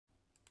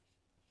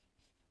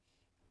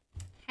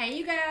Hey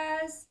you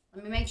guys,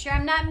 let me make sure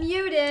I'm not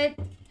muted.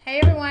 Hey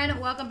everyone,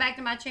 welcome back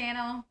to my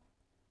channel.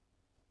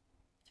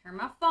 Turn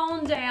my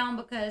phone down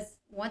because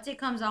once it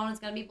comes on, it's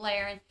going to be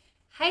blaring.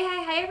 Hey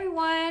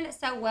everyone.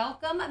 So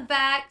welcome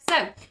back.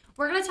 So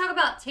we're going to talk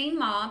about Teen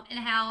Mom and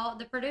how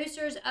the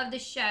producers of the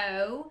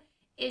show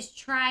is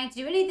trying to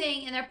do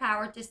anything in their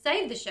power to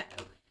save the show.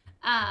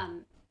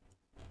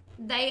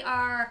 They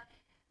are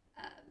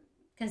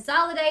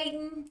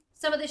consolidating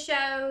some of the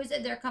shows.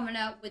 They're coming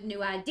up with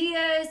new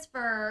ideas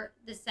for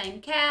the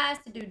same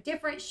cast to do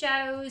different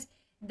shows.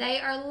 They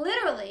are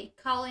literally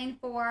calling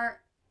for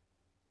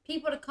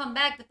people to come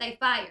back that they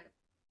fired.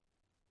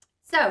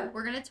 So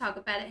we're going to talk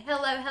about it.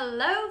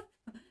 Hello,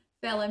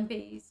 Elle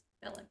Bees.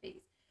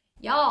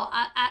 Y'all,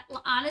 I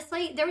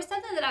honestly, there was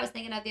something that I was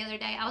thinking of the other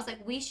day. I was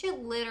like, we should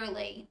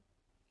literally,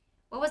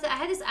 what was it? I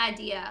had this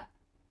idea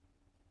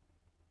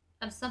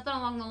of something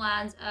along the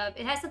lines of,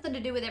 it has something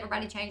to do with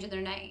everybody changing their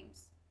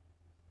names.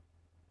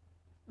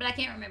 But I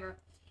can't remember.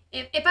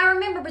 If I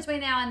remember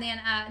between now and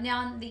then,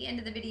 now and the end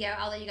of the video,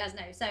 I'll let you guys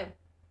know. So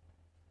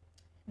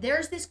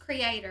there's this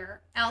creator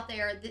out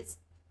there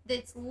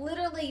that's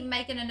literally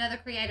making another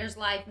creator's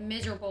life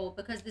miserable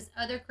because this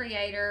other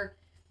creator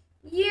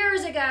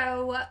years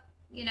ago,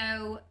 you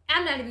know,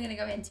 I'm not even going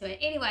to go into it.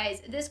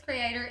 Anyways, this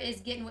creator is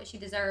getting what she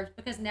deserves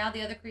because now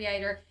the other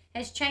creator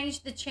has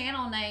changed the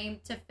channel name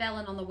to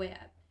Felon on the Web.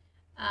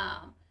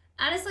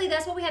 Honestly,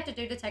 that's what we have to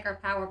do to take our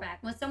power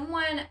back. When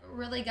someone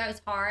really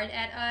goes hard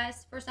at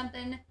us for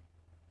something,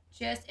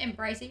 just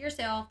embrace it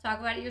yourself.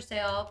 Talk about it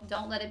yourself.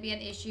 Don't let it be an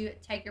issue.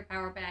 Take your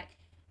power back.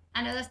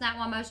 I know that's not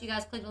why most of you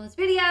guys clicked on this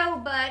video,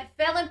 but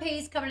Felon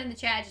Peace coming in the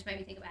chat just made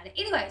me think about it.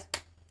 Anyways,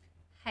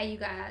 hey you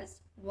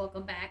guys,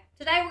 welcome back.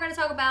 Today we're going to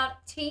talk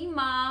about Teen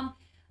Mom.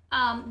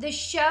 The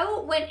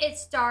show, when it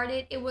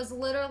started, it was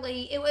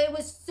literally, it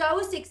was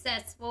so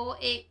successful.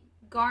 It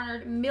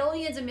garnered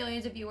millions and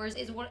millions of viewers.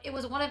 It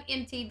was one of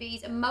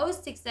MTV's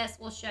most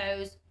successful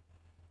shows,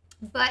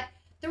 but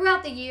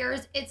throughout the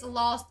years, it's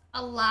lost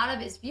a lot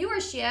of its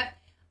viewership.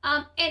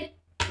 And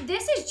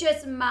this is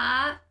just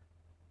my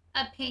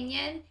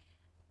opinion,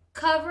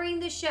 covering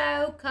the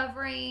show,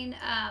 covering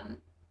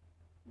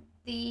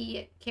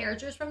the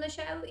characters from the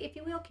show, if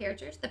you will,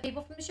 the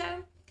people from the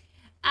show.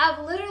 I've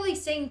literally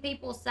seen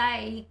people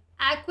say,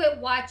 I quit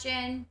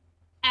watching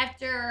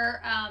after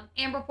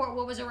Amber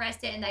Portwood was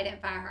arrested and they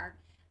didn't fire her.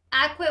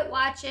 I quit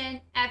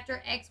watching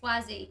after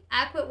XYZ.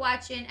 I quit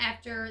watching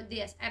after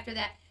this, after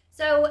that.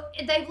 So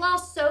they've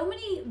lost so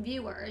many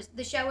viewers.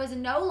 The show is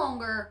no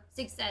longer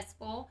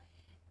successful.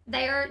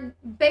 They are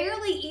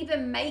barely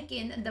even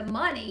making the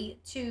money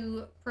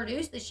to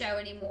produce the show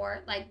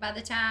anymore. Like by the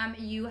time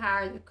you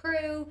hire the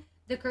crew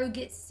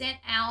gets sent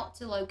out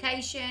to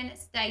location,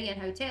 stay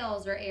in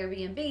hotels or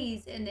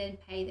Airbnbs, and then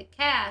pay the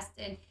cast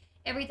and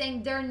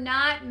everything. They're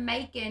not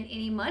making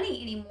any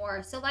money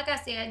anymore. So like I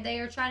said, they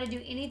are trying to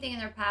do anything in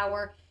their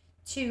power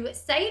to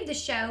save the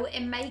show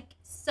and make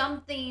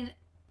something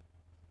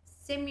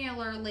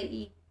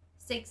similarly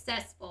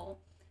successful,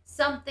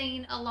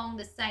 something along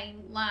the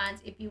same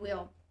lines, if you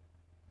will.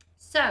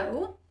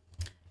 So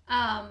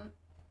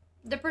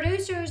the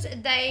producers,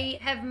 they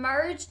have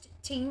merged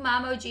Teen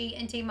Mom OG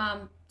and Teen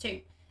Mom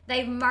 2.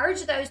 They've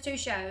merged those two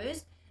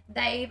shows.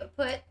 They've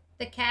put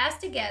the cast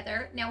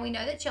together. Now we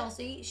know that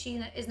Chelsea, she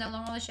is no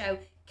longer on the show.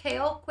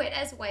 Kale quit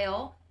as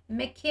well.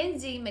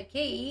 Mackenzie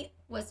McKee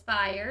was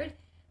fired.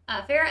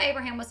 Farrah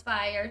Abraham was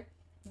fired.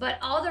 But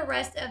all the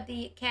rest of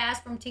the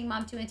cast from Teen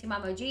Mom 2 and Teen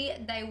Mom OG,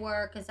 they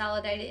were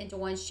consolidated into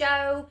one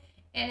show.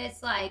 And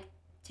it's like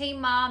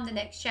Teen Mom, the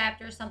next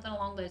chapter, something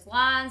along those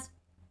lines.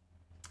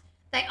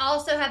 They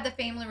also have the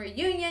family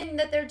reunion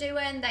that they're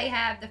doing. They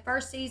have the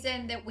first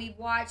season that we've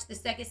watched. The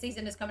second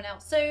season is coming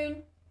out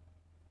soon.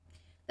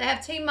 They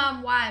have Teen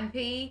Mom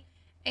YMP.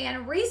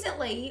 And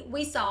recently,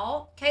 we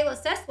saw Kayla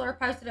Sessler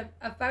posted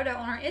a photo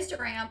on her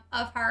Instagram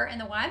of her and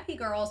the YMP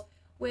girls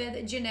with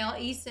Janelle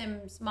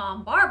Eason's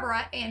mom,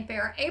 Barbara, and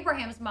Farrah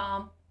Abraham's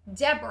mom,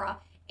 Deborah.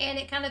 And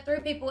it kind of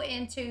threw people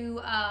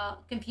into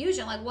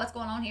confusion, like what's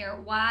going on here?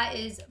 Why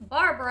is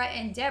Barbara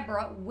and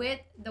Deborah with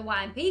the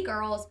YMP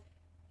girls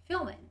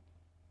filming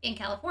in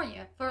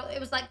California? It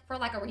was like for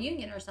like a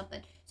reunion or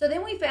something. So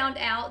then we found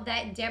out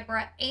that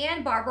Deborah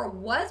and Barbara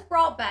was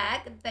brought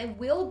back. They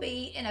will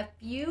be in a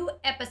few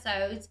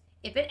episodes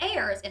if it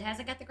airs. It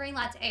hasn't got the green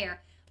light to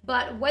air.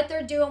 But what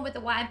they're doing with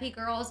the YMP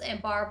girls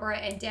and Barbara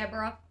and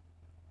Deborah,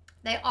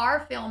 they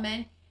are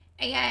filming.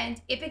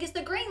 And if it gets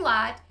the green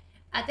light,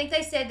 I think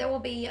they said there will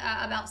be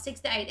about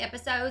 6 to 8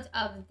 episodes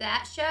of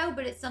that show,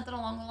 but it's something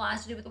along the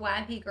lines to do with the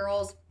YMP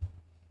girls.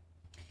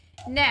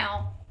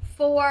 Now,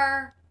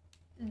 for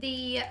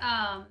the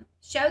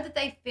show that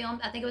they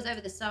filmed, I think it was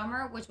over the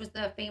summer, which was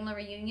the family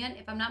reunion,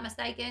 if I'm not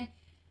mistaken,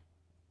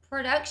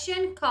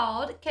 production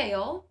called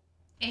Kale,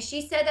 and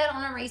she said that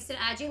on a recent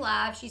IG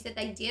Live. She said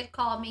they did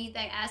call me.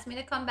 They asked me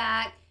to come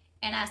back,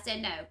 and I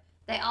said no.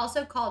 They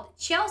also called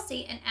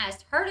Chelsea and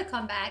asked her to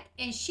come back,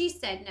 and she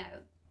said no.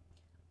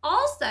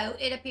 Also,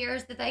 it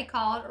appears that they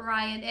called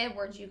Ryan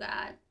Edwards, you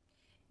guys.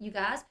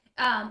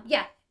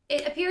 Yeah,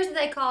 it appears that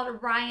they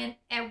called Ryan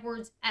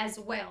Edwards as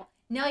well.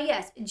 Now,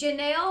 yes,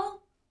 Janelle,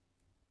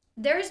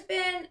 there's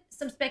been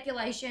some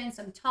speculation,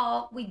 some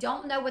talk. We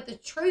don't know what the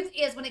truth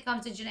is when it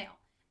comes to Janelle.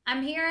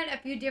 I'm hearing a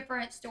few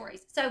different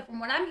stories. So, from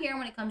what I'm hearing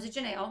when it comes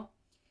to Janelle,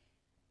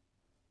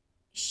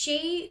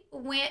 she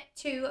went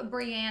to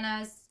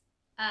Brianna's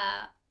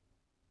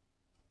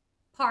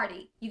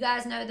party. You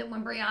guys know that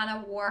when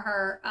Brianna wore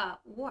her, I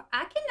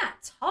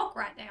cannot talk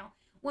right now.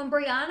 When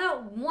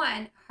Brianna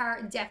won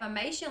her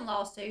defamation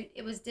lawsuit,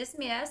 it was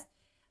dismissed.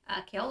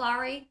 Kel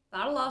Lowry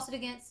filed a lawsuit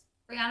against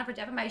Brianna for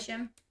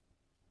defamation.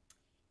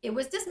 It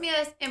was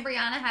dismissed, and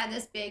Brianna had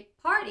this big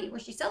party where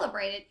she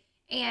celebrated,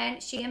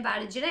 and she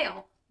invited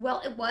Janelle.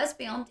 Well, it was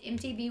filmed.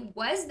 MTV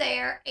was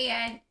there,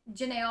 and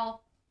Janelle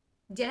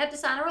did have to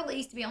sign a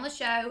release to be on the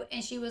show,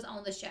 and she was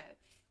on the show.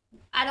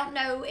 I don't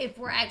know if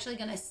we're actually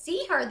going to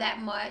see her that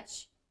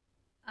much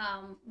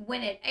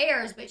when it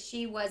airs, but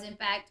she was, in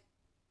fact,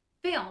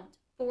 filmed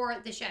for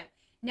the show.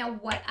 Now,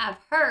 what I've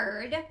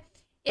heard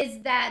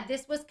is that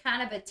this was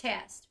kind of a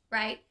test,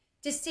 right?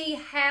 To see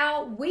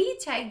how we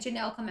take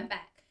Janelle coming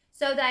back.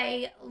 So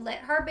they let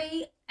her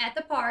be at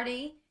the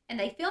party, and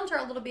they filmed her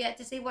a little bit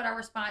to see what our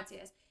response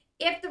is.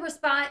 If the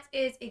response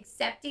is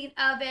accepting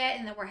of it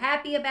and that we're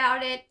happy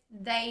about it,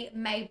 they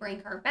may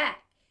bring her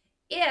back.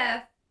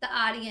 If the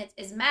audience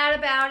is mad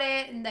about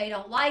it and they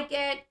don't like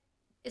it,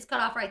 it's cut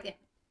off right then.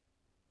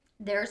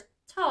 There's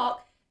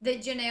talk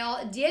that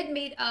Janelle did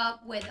meet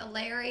up with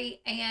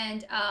Larry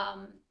and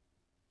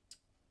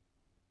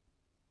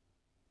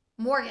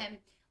Morgan.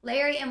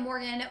 Larry and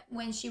Morgan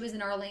when she was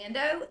in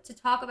Orlando to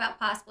talk about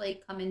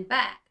possibly coming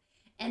back.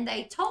 And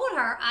they told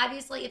her,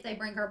 obviously, if they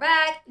bring her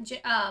back,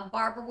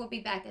 Barbara will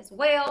be back as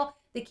well,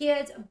 the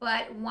kids.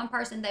 But one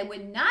person they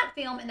would not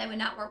film and they would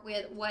not work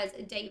with was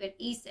David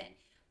Eason.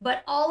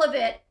 But all of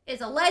it is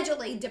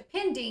allegedly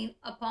depending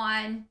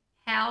upon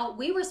how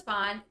we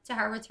respond to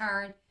her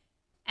return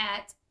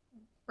at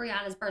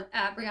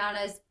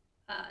Brianna's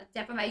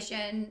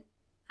defamation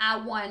I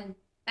won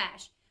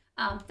bash.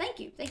 Thank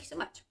you so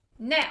much.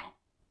 Now,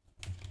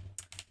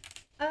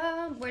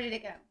 where did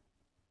it go?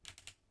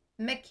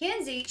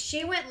 Mackenzie,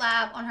 she went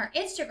live on her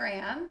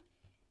Instagram,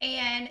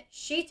 and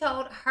she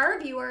told her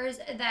viewers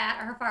that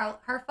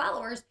her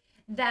followers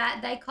that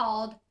they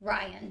called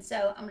Ryan.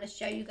 So I'm going to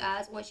show you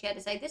guys what she had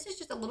to say. This is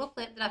just a little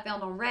clip that I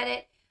found on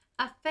Reddit.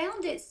 I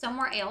found it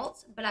somewhere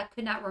else, but I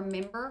could not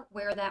remember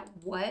where that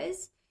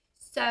was.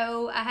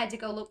 So I had to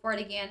go look for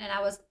it again, and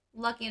I was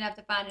lucky enough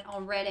to find it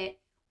on Reddit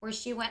where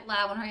she went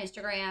live on her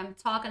Instagram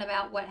talking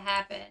about what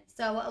happened.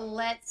 So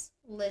let's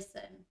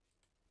listen.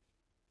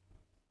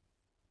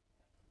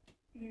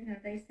 You know,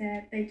 they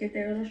said they did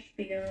their little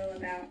spiel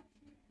about,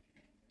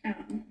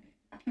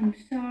 I'm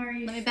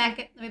sorry. Let me back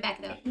it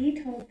up.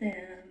 He told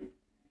them,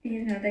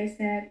 you know, they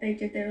said they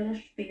did their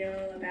little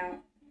spiel about,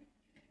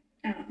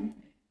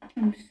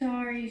 I'm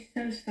sorry,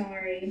 so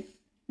sorry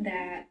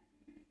that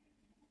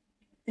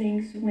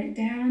things went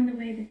down the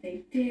way that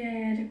they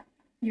did.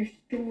 Your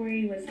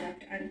story was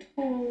left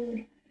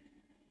untold.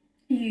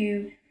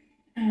 You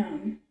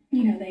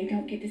know, they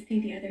don't get to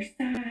see the other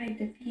side,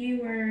 the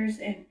viewers,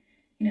 and,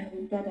 you know,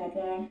 blah, blah,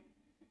 blah.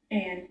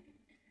 And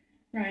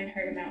Ryan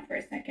heard him out for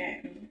a second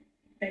and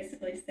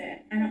basically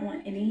said, I don't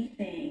want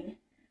anything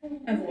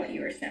of what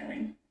you were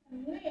selling.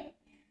 I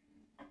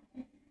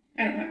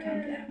don't have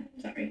time for that.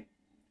 Sorry.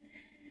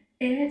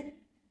 It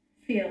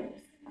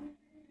feels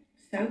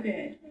so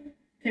good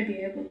to be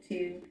able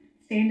to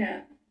stand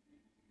up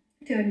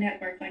to a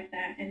network like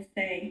that and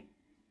say,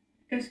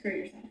 go screw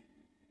yourself.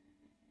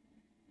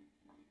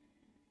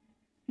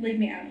 Leave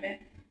me out of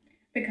it.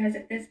 Because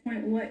at this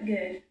point, what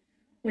good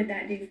would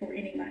that do for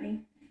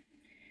anybody?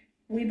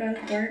 We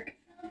both work,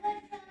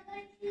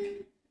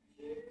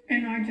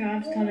 and our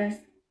jobs tell us.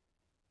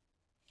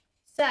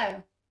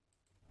 So,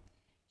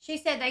 she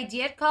said they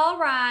did call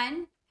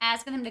Ryan,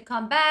 asking him to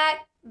come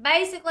back,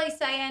 basically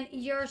saying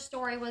your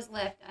story was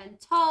left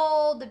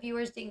untold. The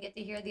viewers didn't get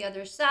to hear the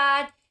other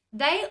side.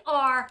 They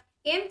are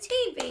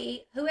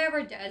MTV,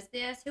 whoever does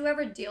this,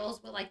 whoever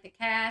deals with like the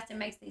cast and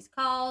makes these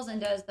calls and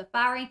does the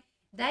firing,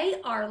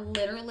 they are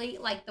literally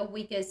like the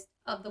weakest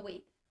of the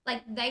weak.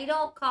 Like, they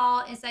don't call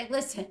and say,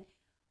 listen,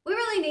 we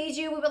really need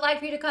you. We would like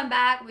for you to come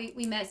back. We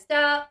messed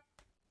up.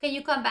 Can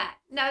you come back?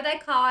 No, they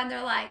call and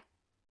they're like,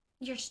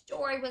 your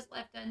story was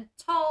left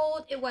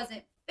untold. It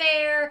wasn't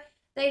fair.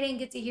 They didn't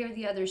get to hear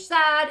the other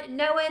side.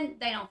 Knowing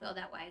they don't feel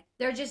that way.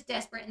 They're just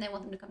desperate and they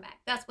want them to come back.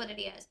 That's what it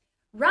is.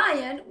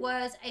 Ryan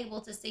was able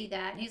to see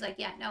that. And he's like,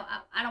 yeah, no,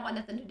 I don't want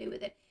nothing to do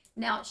with it.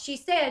 Now, she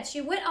said, she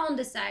went on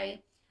to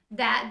say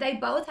that they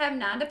both have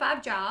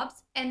 9-to-5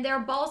 jobs. And their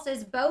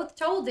bosses both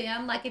told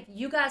them, like, if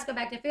you guys go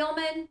back to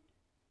filming,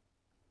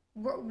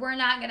 we're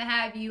not going to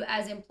have you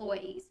as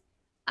employees.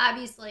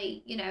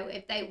 Obviously, you know,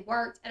 if they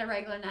worked at a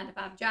regular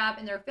 9-to-5 job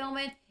and they're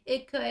filming,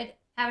 it could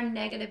have a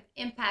negative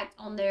impact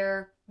on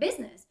their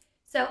business.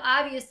 So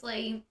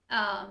obviously,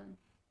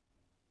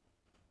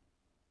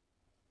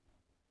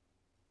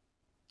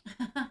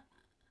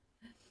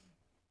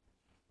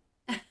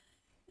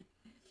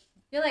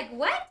 you're like,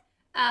 what?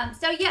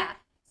 So yeah.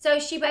 So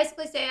she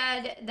basically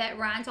said that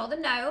Ryan told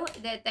them no,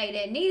 that they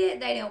didn't need it,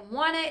 they didn't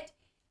want it.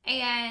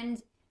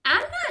 And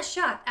I'm not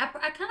shocked.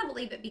 I kind of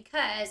believe it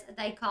because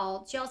they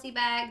called Chelsea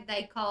back,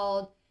 they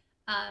called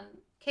um,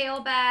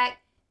 Kale back,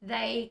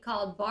 they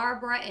called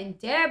Barbara and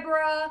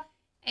Deborah,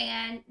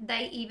 and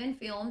they even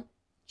filmed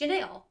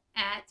Janelle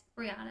at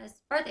Brianna's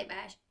birthday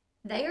bash.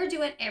 They are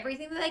doing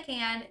everything that they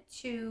can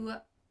to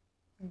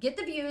get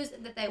the views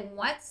that they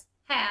once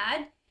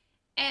had.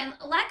 And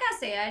like I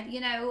said,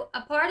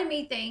 a part of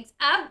me thinks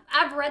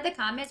I've read the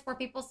comments where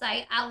people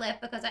say I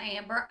left because of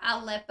Amber,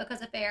 I left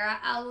because of Farrah,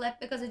 I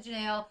left because of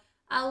Janelle,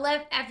 I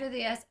left after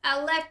this,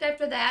 I left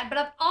after that. But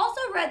I've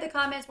also read the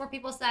comments where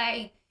people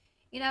say,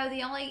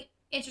 the only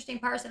interesting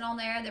person on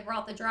there that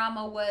brought the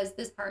drama was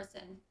this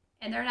person,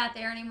 and they're not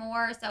there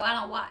anymore, so I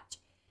don't watch.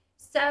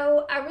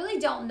 So I really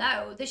don't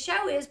know. The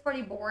show is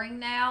pretty boring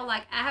now.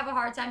 Like, I have a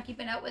hard time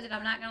keeping up with it.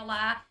 I'm not gonna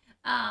lie.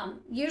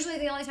 Usually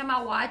the only time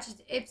I watch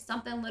is if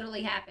something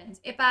literally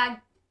happens. If I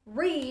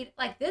read,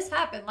 like this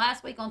happened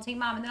last week on Teen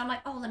Mom, and then I'm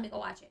like, oh, let me go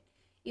watch it.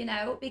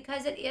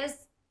 Because it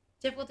is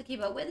difficult to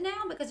keep up with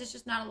now because it's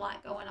just not a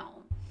lot going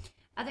on.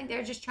 I think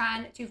they're just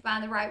trying to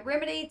find the right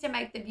remedy to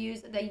make the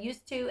views that they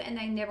used to, and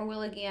they never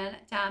will again.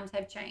 Times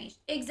have changed.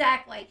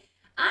 Exactly.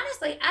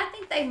 Honestly, I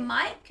think they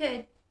might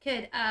could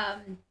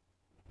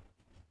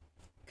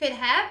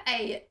have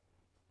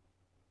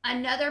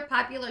another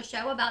popular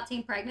show about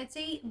teen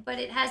pregnancy, but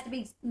it has to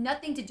be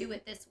nothing to do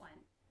with this one.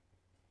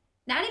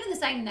 Not even the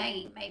same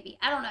name, maybe.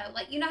 I don't know.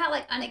 Like, how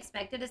like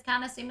Unexpected is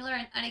kind of similar,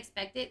 and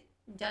Unexpected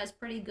does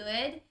pretty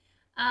good.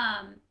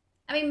 I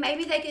mean,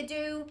 maybe they could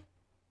do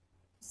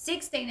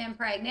 16 and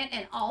Pregnant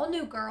and all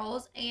new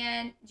girls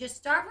and just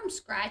start from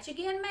scratch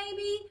again,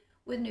 maybe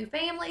with new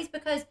families,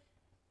 because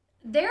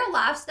their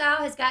lifestyle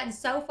has gotten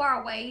so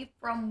far away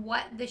from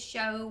what the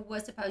show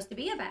was supposed to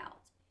be about.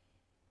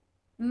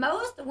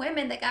 Most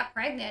women that got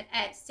pregnant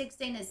at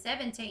 16 and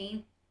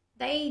 17,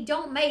 they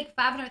don't make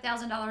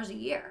 $500,000 a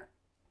year.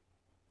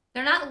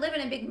 They're not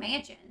living in big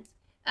mansions,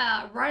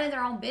 running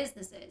their own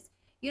businesses.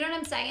 You know what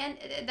I'm saying?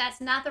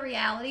 That's not the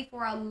reality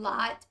for a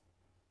lot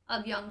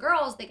of young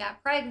girls that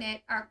got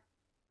pregnant, or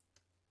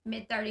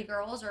mid-30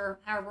 girls, or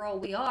however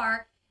old we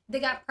are,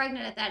 that got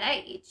pregnant at that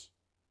age.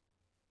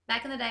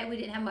 Back in the day, we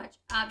didn't have much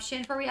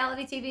option for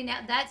reality TV.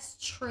 Now, that's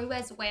true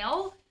as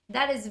well.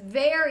 That is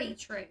very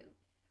true.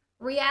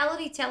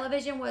 Reality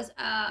television was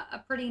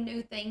a pretty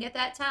new thing at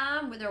that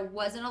time, where there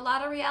wasn't a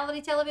lot of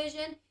reality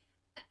television.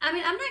 I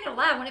mean, I'm not gonna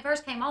lie, when it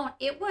first came on,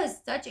 it was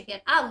such a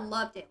hit. I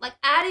loved it. Like,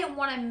 I didn't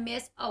want to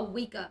miss a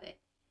week of it.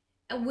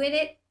 And when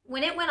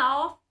it went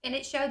off and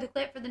it showed the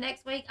clip for the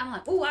next week, I'm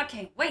like, oh, I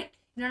can't wait.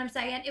 You know what I'm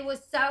saying? It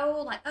was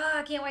so like, oh,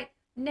 I can't wait.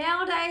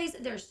 Nowadays,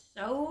 there's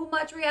so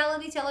much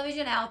reality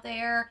television out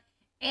there,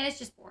 and it's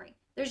just boring.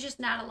 There's just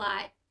not a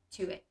lot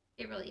to it.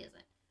 It really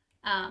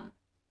isn't.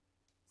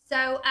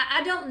 So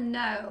I don't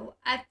know.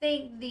 I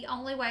think the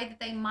only way that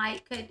they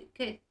might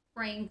could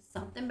bring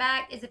something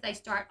back is if they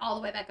start all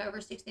the way back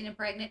over 16 and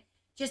Pregnant.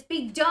 Just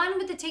be done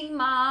with the Teen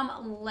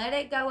Mom. Let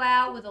it go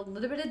out with a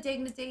little bit of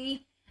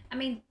dignity. I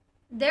mean,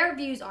 their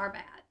views are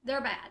bad.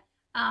 They're bad.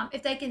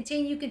 If they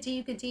continue, they're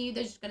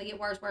just going to get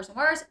worse, worse, and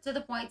worse, to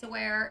the point to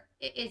where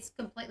it's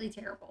completely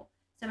terrible.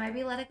 So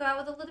maybe let it go out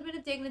with a little bit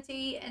of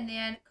dignity, and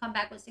then come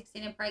back with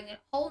 16 and Pregnant.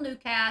 Whole new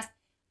cast.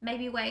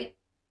 Maybe wait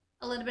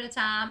a little bit of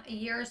time, a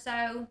year or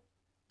so.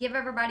 Give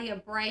everybody a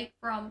break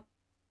from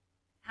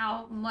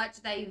how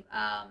much they've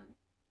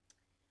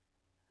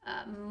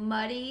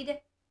muddied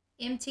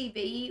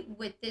MTV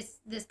with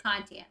this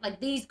content, like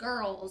these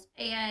girls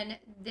and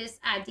this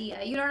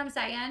idea. You know what I'm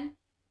saying?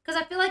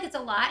 Because I feel like it's a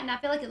lot, and I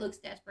feel like it looks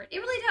desperate. It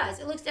really does.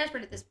 It looks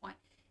desperate at this point.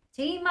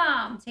 Teen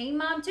Mom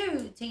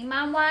 2, Teen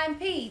Mom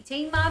Y&P,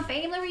 Teen Mom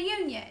Family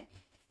Reunion.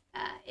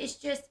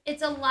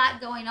 It's a lot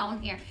going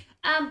on here.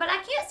 But I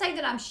can't say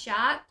that I'm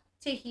shocked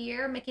to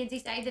hear Mackenzie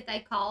say that they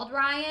called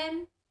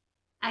Ryan.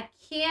 I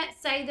can't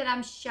say that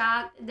I'm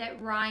shocked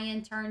that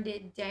Ryan turned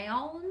it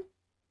down.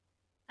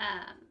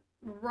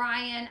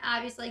 Ryan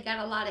obviously got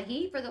a lot of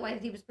heat for the way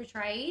that he was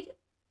portrayed,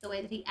 the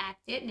way that he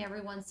acted, and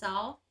everyone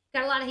saw.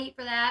 Got a lot of heat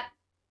for that.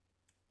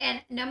 And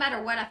no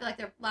matter what, I feel like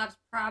their lives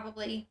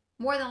probably,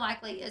 more than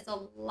likely, is a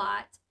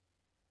lot,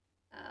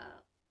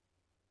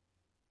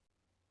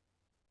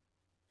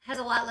 has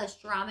a lot less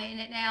drama in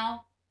it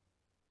now,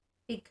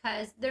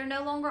 because they're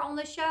no longer on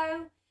the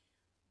show.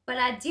 But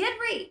I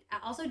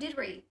also did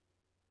read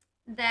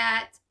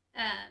that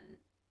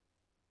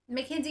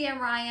Mackenzie and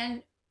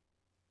Ryan,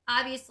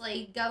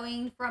 obviously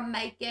going from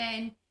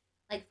making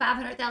like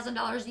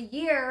 $500,000 a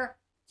year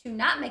to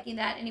not making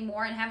that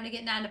anymore and having to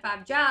get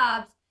 9-to-5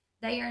 jobs,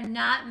 they are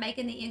not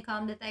making the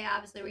income that they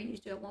obviously were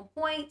used to at one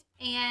point,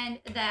 and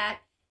that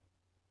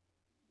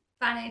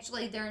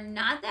financially they're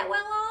not that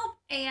well off.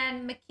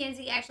 And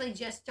Mackenzie actually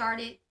just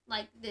started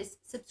like this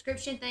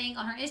subscription thing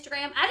on her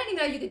Instagram. I didn't even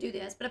know you could do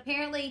this, but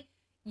apparently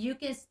you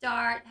can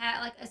start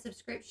like a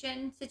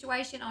subscription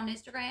situation on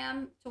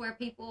Instagram to where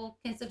people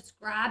can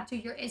subscribe to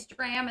your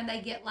Instagram and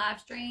they get live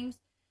streams.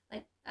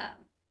 Like,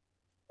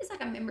 it's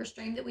like a member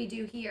stream that we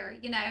do here,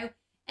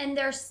 And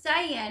they're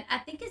saying, I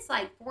think it's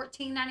like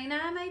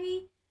 $14.99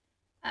 maybe.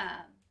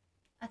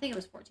 I think it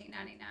was $14.99.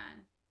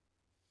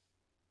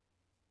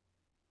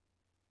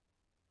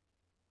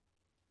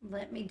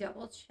 Let me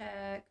double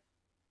check.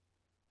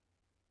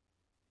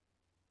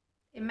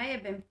 It may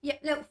have been, yeah,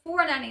 no,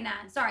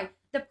 $4.99. Sorry,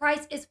 the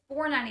price is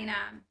 $4.99.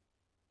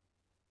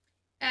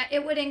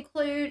 It would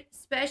include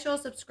special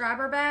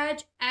subscriber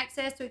badge,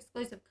 access to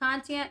exclusive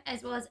content,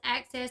 as well as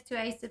access to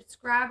a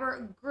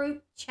subscriber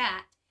group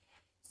chat.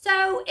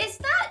 So it's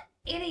not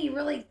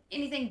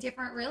anything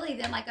different really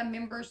than like a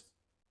members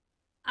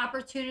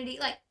opportunity,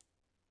 like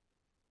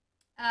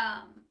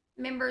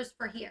members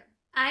for here.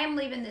 I am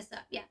leaving this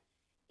up. Yeah,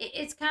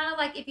 it's kind of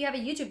like if you have a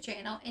YouTube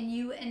channel and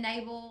you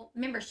enable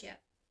membership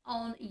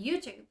on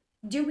YouTube.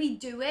 Do we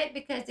do it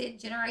because it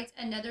generates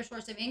another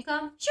source of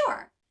income?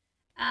 Sure.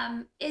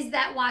 Is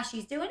that why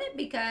she's doing it?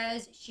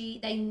 Because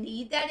they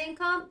need that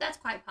income? That's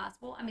quite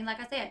possible. I mean, like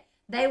I said,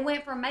 they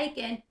went from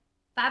making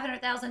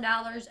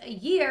 $500,000 a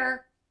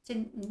year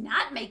to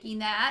not making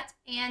that,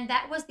 and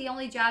that was the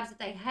only jobs that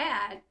they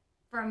had,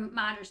 from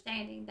my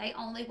understanding. They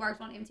only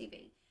worked on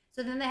MTV.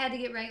 So then they had to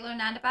get regular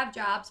 9-to-5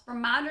 jobs.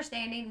 From my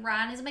understanding,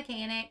 Ryan is a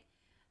mechanic.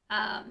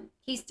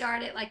 He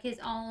started like his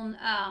own,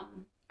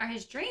 or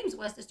his dreams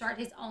was to start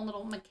his own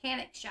little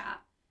mechanic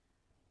shop.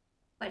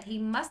 But he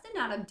must have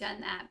not have done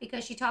that,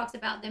 because she talks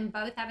about them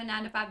both having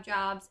 9-to-5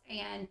 jobs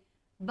and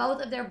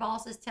both of their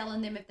bosses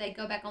telling them if they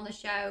go back on the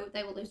show,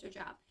 they will lose their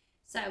job.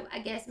 So I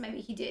guess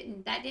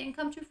maybe that didn't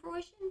come to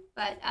fruition.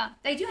 But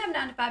they do have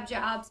 9-to-5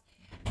 jobs.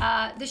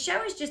 The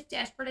show is just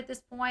desperate at this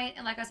point.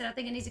 And like I said, I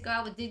think it needs to go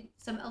out with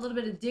a little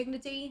bit of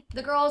dignity.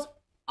 The girls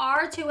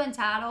are too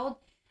entitled.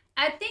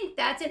 I think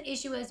that's an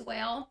issue as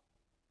well.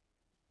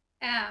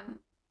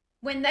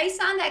 When they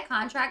signed that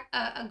contract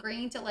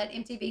agreeing to let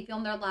MTV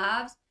film their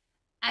lives,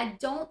 I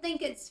don't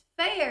think it's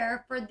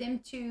fair for them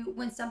to,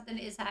 when something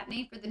is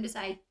happening, for them to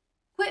say,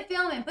 quit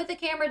filming, put the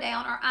camera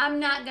down, or I'm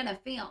not going to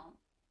film.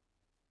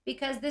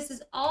 Because this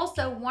is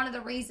also one of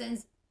the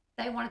reasons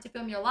they wanted to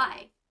film your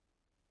life.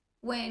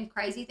 When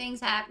crazy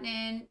things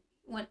happening,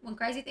 when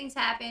crazy things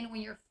happen,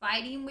 when you're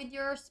fighting with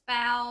your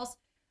spouse,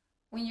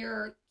 when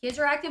your kids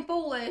are acting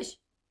foolish,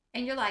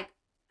 and you're like,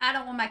 I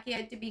don't want my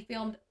kid to be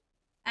filmed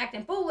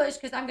acting foolish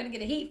because I'm going to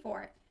get a heat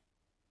for it.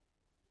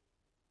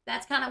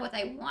 That's kind of what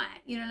they want.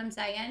 You know what I'm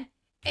saying?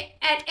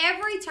 At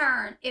every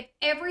turn, if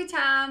every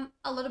time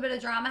a little bit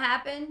of drama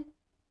happened,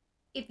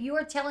 if you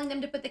are telling them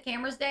to put the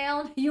cameras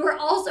down, you are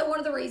also one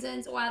of the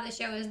reasons why the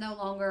show is no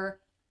longer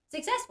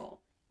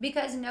successful.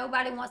 Because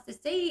nobody wants to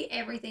see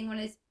everything when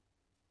it's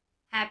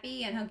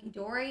happy and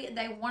hunky-dory.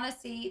 They want to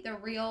see the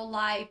real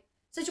life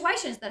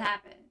situations that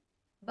happen.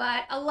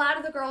 But a lot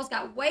of the girls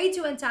got way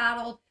too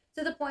entitled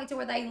to the point to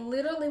where they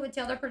literally would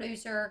tell their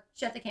producer,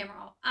 shut the camera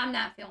off. I'm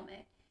not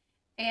filming.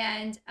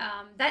 And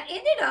that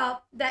ended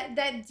up, that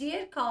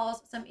did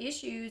cause some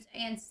issues,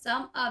 and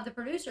some of the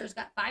producers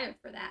got fired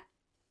for that.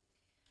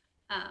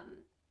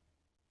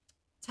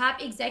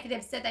 Top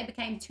executives said they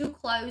became too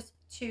close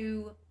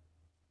to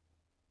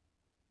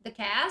the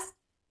cast,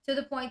 to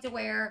the point to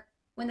where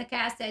when the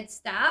cast said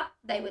stop,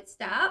 they would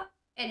stop,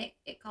 and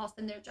it cost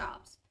them their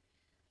jobs.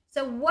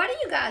 So what do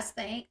you guys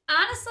think?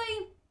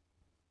 Honestly,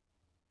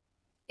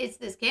 it's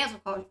this cancel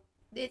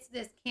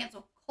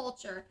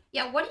culture.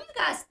 Yeah, what do you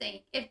guys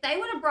think? If they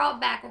would have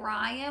brought back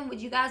Ryan,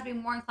 would you guys be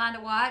more inclined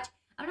to watch?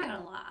 I'm not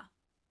gonna lie.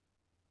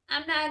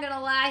 I'm not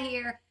gonna lie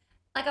here.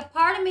 Like, a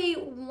part of me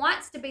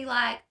wants to be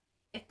like,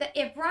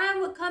 if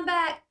Ryan would come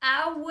back,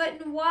 I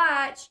wouldn't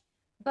watch.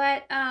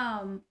 But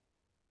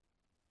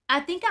I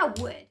think I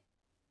would,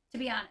 to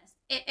be honest.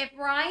 If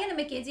Ryan and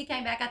Mackenzie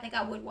came back, I think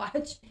I would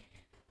watch.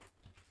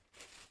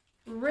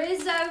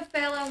 Rizzo's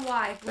felon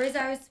wife.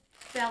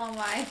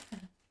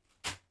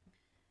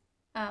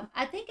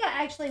 I think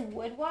I actually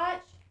would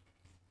watch,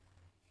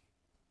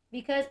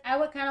 because I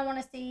would kind of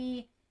want to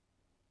see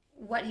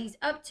what he's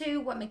up to,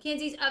 what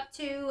Mackenzie's up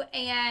to,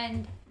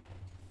 and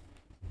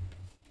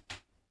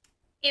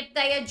if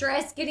they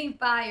address getting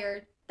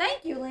fired.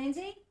 Thank you,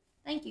 Lindsay.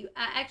 Thank you.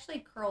 I actually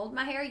curled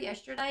my hair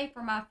yesterday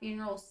for my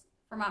funerals,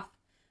 for my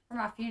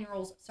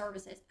funerals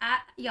services. I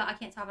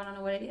can't talk. I don't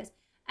know what it is.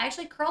 I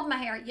actually curled my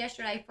hair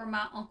yesterday for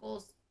my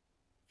uncle's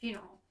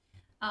funeral.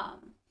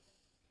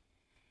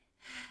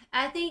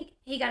 I think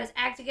he got his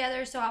act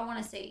together, so I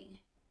want to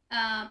see.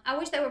 I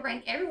wish they would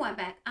bring everyone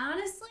back.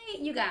 Honestly,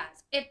 you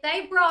guys, if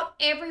they brought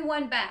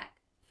everyone back,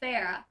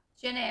 Farrah,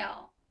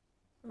 Janelle,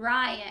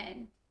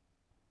 Ryan,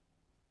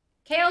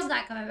 Kale's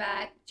not coming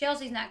back,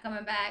 Chelsea's not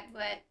coming back,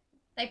 but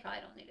they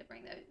probably don't need to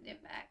bring them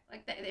back.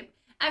 Like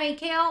I mean,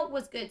 Kale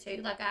was good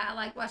too. Like, I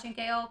like watching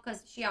Kale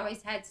because she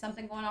always had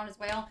something going on as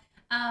well.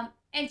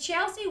 And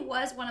Chelsea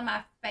was one of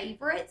my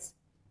favorites,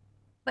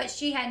 but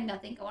she had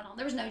nothing going on.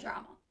 There was no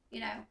drama,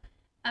 you know.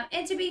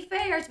 And to be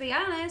fair, to be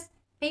honest,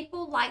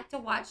 people like to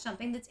watch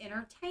something that's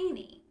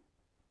entertaining.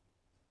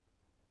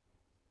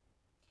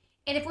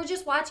 And if we're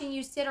just watching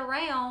you sit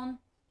around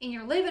in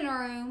your living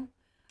room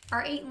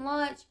or eating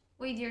lunch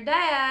with your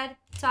dad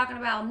talking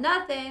about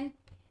nothing,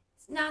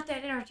 it's not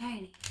that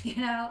entertaining, you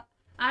know.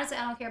 Honestly,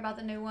 I don't care about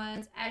the new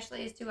ones.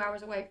 Ashley is 2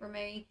 hours away from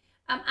me.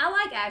 I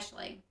like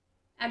Ashley.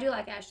 I do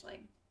like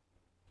Ashley.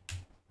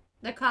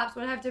 The cops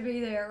would have to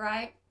be there,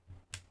 right?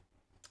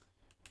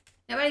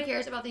 Nobody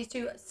cares about these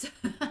two.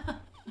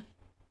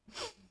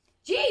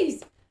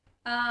 Jeez.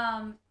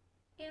 Yeah.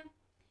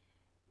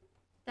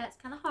 That's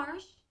kind of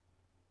harsh.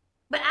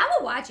 But I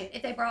will watch it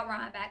if they brought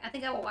Ryan back. I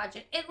think I will watch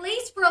it. At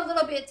least for a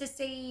little bit to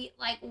see,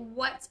 like,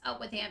 what's up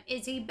with him.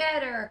 Is he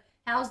better?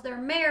 How's their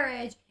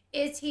marriage?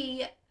 Is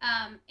he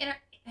in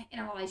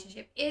a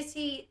relationship?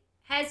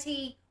 Has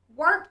he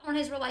worked on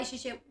his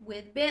relationship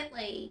with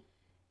Bentley?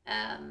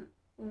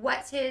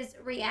 What's his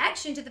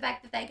reaction to the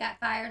fact that they got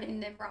fired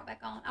and then brought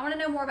back on? I want to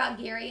know more about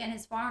Gary and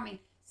his farming.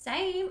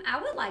 Same.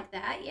 I would like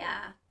that.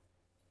 Yeah.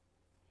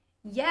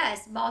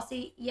 Yes,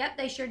 Bossy. Yep,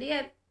 they sure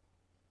did.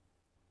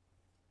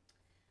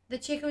 The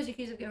chick who was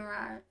accused of giving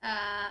her,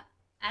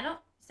 I don't,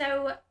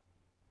 so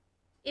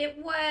it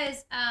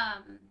was,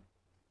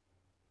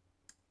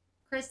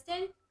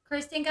 Kristen.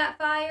 Kristen got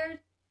fired.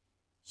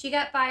 She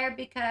got fired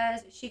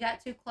because she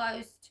got too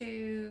close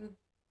to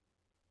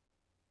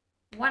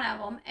one of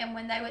them, and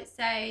when they would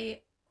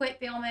say, quit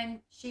filming,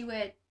 she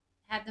would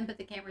have them put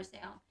the cameras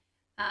down.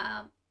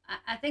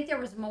 I think there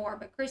was more,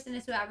 but Kristen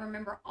is who I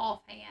remember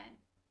offhand.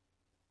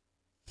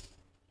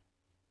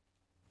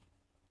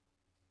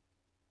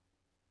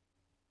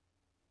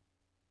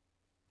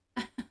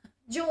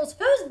 Jules,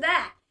 who's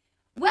that?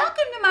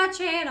 Welcome to my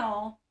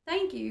channel.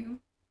 Thank you.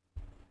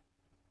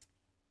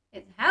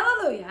 It's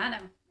hallelujah. I know.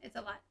 It's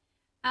a lot.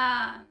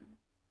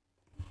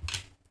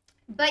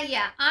 But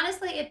yeah,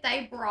 honestly, if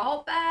they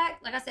brought back,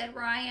 like I said,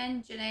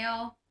 Ryan,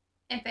 Janelle,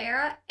 and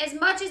Farrah, as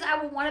much as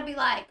I would want to be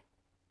like,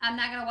 I'm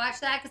not going to watch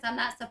that because I'm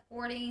not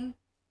supporting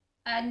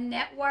a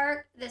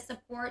network that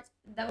supports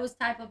those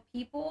type of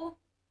people,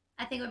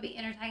 I think it would be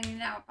entertaining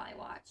and I would probably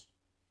watch.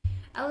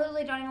 I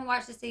literally don't even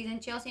watch the season.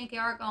 Chelsea and Kay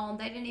are gone.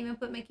 They didn't even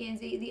put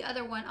Mackenzie, the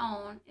other one,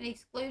 on and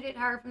excluded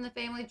her from the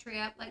family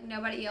trip like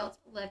nobody else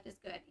left is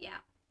good. Yeah.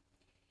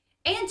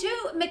 And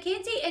two,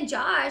 Mackenzie and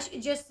Josh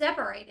just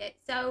separated.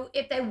 So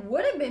if they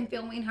would have been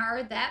filming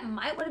her, that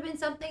might would have been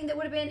something that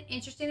would have been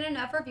interesting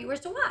enough for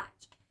viewers to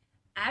watch.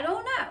 I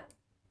don't know.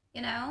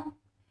 You know?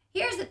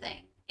 Here's the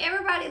thing.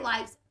 Everybody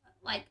likes,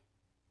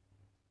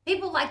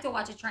 people like to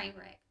watch a train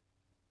wreck.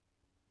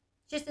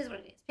 Just is what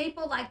it is.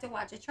 People like to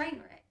watch a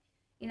train wreck.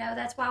 You know,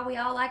 that's why we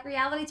all like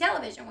reality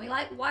television. We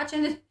like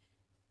watching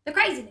the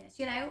craziness,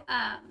 you know,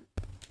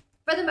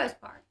 for the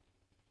most part.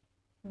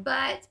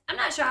 But I'm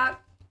not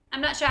shocked. I'm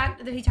not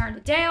shocked that he turned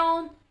it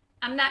down.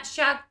 I'm not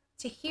shocked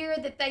to hear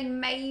that they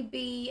may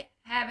be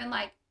having,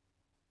 I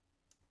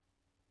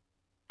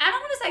don't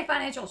want to say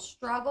financial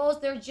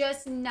struggles. They're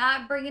just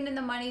not bringing in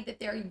the money that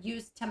they're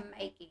used to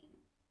making.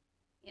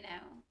 You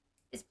know,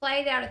 it's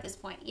played out at this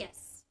point.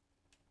 Yes,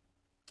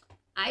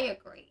 I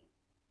agree.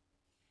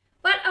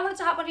 But I wanted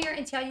to hop on here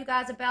and tell you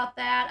guys about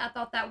that. I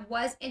thought that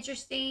was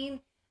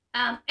interesting.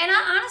 And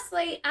I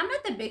honestly, I'm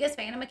not the biggest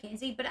fan of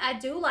Mackenzie, but I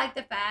do like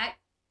the fact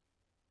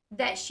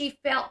that she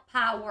felt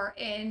power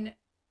in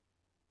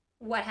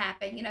what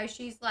happened. You know,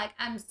 she's like,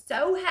 I'm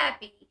so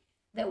happy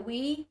that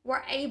we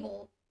were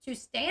able to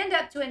stand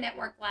up to a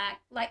network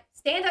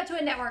stand up to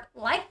a network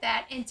like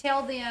that and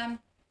tell them,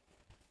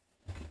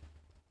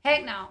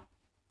 heck no.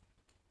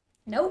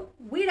 Nope,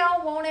 we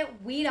don't want it.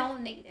 We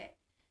don't need it.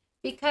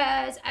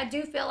 Because I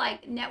do feel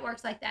like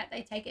networks like that,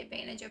 they take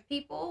advantage of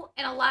people.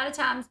 And a lot of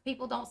times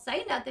people don't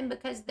say nothing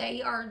because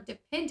they are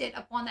dependent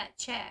upon that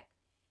check.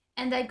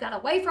 And they've got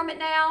away from it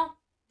now.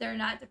 They're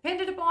not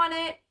dependent upon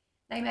it.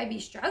 They may be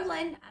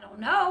struggling. I don't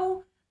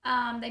know.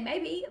 They may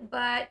be.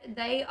 But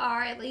they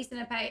are at least in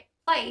a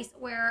place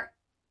where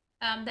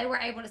they were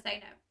able to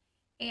say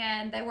no.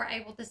 And they were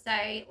able to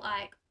say,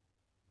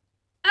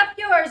 up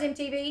yours,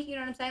 MTV. You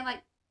know what I'm saying?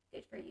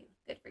 Good for you.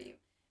 Good for you.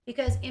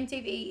 Because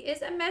MTV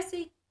is a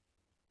messy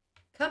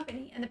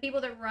company, and the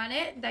people that run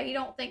it, they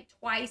don't think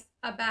twice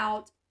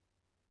about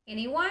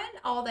anyone.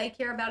 All they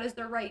care about is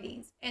their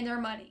ratings and their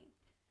money.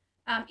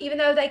 Even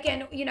though they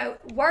can,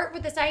 work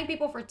with the same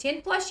people for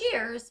 10 plus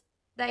years,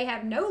 they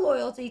have no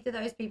loyalty to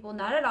those people,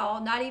 not at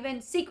all, not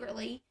even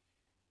secretly.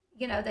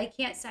 They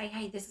can't say,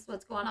 hey, this is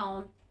what's going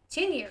on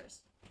 10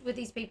 years with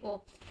these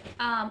people.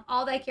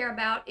 All they care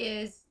about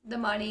is the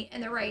money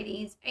and the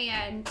ratings,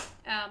 and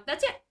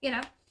that's it,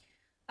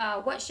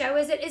 What show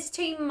is it? It's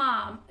Teen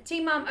Mom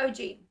OG.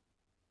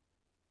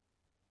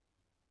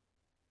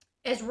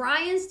 Is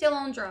Ryan still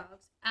on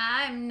drugs?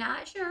 I'm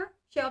not sure,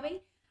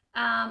 Shelby.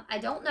 I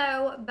don't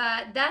know,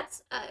 but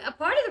that's a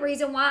part of the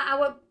reason why I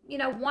would,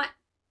 want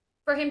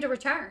for him to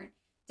return,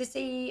 to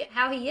see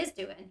how he is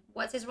doing.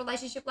 What's his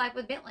relationship like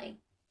with Bentley?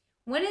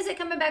 When is it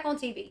coming back on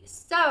TV?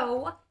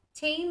 So,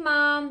 Teen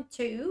Mom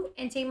 2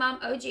 and Teen Mom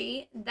OG,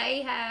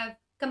 they have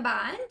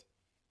combined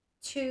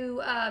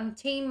to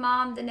Teen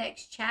Mom The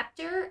Next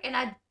Chapter.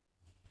 And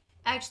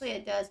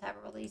it does have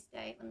a release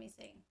date. Let me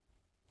see.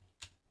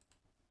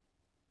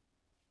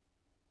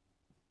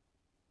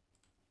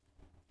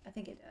 I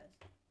think it does.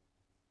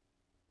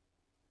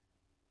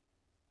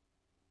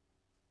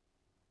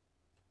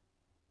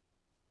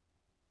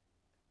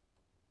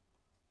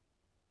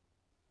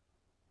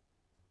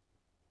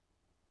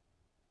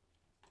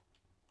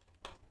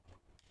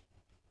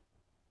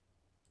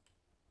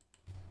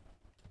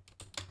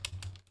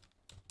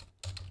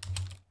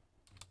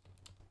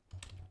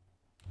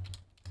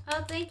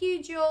 Oh, thank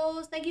you,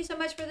 Jules. Thank you so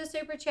much for the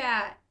super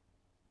chat.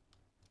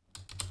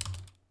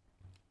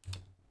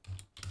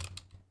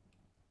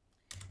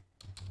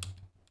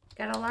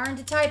 Gotta learn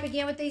to type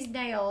again with these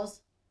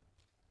nails.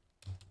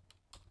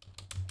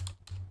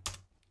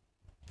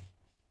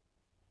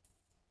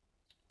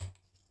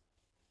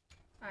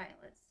 All right,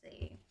 let's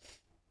see.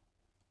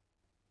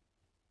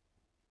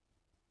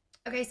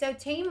 Okay, so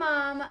Teen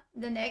Mom,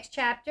 the next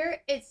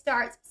chapter, it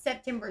starts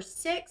September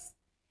 6th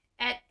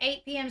at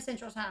 8 p.m.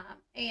 Central Time.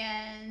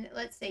 And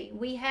let's see,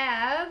 we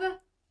have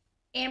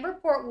Amber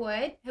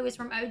Portwood, who is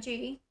from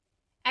OG,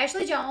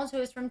 Ashley Jones, who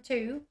is from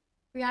 2,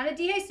 Brianna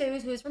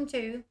DeJesus, who is from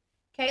 2,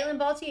 Caitlin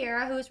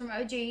Baltiera, who is from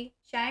OG,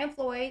 Cheyenne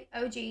Floyd,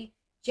 OG,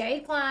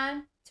 Jade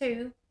Klein,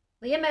 2,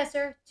 Leah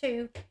Messer,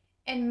 2,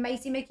 and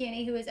Macy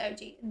McKinney, who is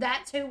OG.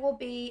 That's who will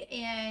be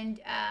in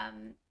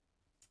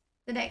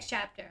the next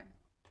chapter.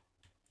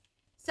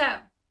 So,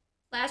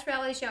 last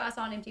reality show I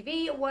saw on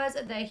MTV was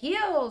The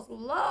Hills.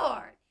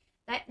 Lord,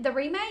 the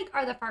remake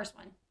or the first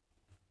one?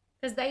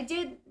 Because they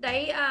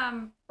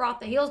brought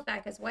The Hills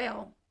back as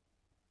well.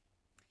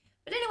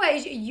 But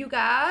anyways, you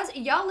guys,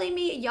 y'all leave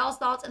me y'all's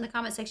thoughts in the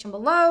comment section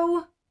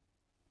below.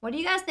 What do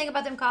you guys think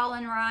about them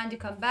calling Ryan to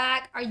come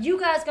back? Are you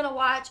guys gonna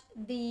watch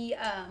the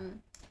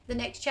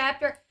next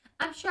chapter?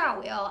 I'm sure I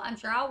will. I'm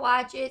sure I'll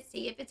watch it,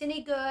 see if it's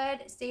any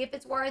good, see if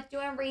it's worth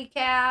doing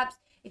recaps.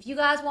 If you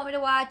guys want me to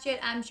watch it,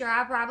 I'm sure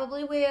I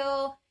probably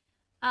will.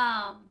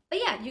 But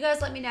yeah, you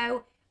guys let me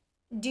know.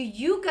 Do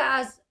you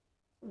guys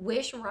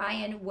wish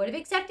Ryan would have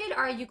accepted, or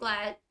are you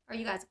glad? Are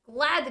you guys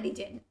glad that he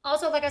didn't?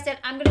 Also, like I said,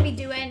 I'm going to be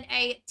doing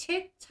a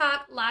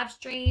TikTok live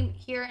stream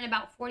here in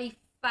about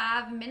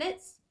 45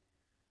 minutes.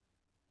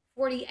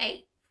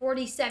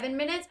 47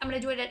 minutes. I'm going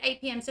to do it at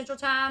 8 p.m. Central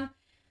Time.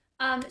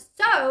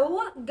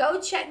 So go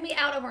check me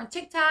out over on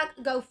TikTok.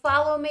 Go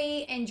follow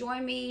me and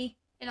join me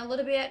in a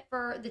little bit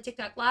for the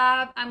TikTok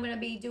live. I'm going to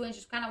be doing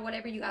just kind of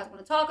whatever you guys want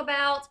to talk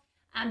about.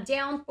 I'm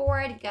down for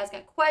it. If you guys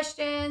got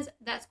questions,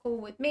 that's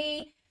cool with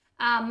me.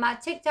 My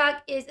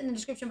TikTok is in the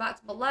description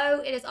box below.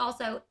 It is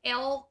also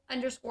L_B_TV.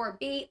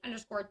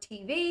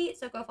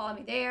 So go follow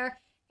me there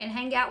and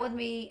hang out with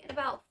me in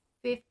about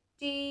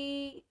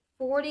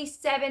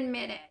 47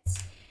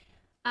 minutes.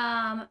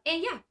 And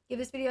yeah, give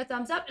this video a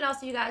thumbs up, and I'll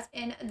see you guys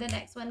in the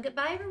next one.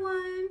 Goodbye,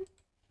 everyone.